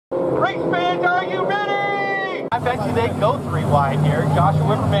Race fans, are you ready? I bet you they go 3 wide here. Jashua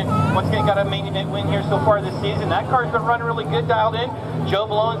Wipperman once again got a main event win here so far this season. That car's been running really good, dialed in. Joe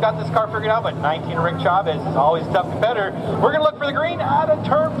Malone's got this car figured out, but 19 Rick Chavez is always a tough competitor. We're going to look for the green out of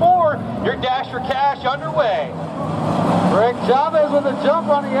turn 4. Your dash for cash underway. Rick Chavez with a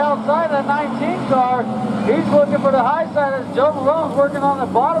jump on the outside of that 19 car. He's looking for the high side as Joe Malone's working on the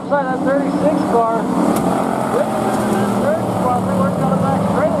bottom side of that 36 car. Wipperman in that third spot, they're working on the back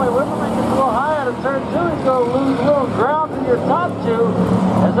straightaway. Wipperman gets a little high out of turn 2. He's going to lose a little ground to your top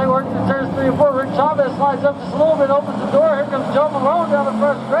 2 as they work to turns 3 and 4. Rick Chavez slides up just a little bit, opens the door. Here comes Joe Malone down the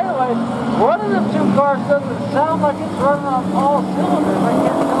front straightaway. One of them 2 cars doesn't sound like it's running on all cylinders. I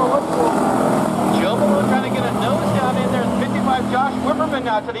can't tell what's going on. Joe Malone trying to get a nose down in there. 55 Josh Wipperman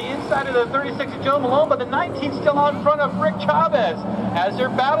now to the inside of the 36 of Joe Malone, but the 19 still out in front of Rick Chavez as their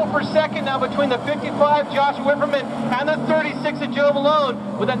battle for second now between the 55 Josh Wipperman and the 36 of Joe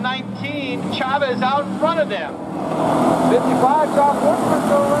Malone, with a 19 Chavez out in front of them. 55 Josh Wipperman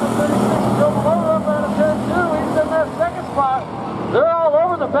still running 36 Joe Malone up out of turn 2. He's in that second spot. They're all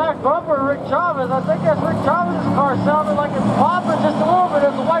over the back bumper of Rick Chavez. I think that's Rick Chavez's car sounding like it's popping just a little bit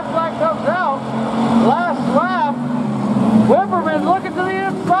as the white flag comes out. Last lap, Wipperman looking to the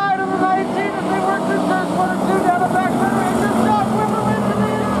inside.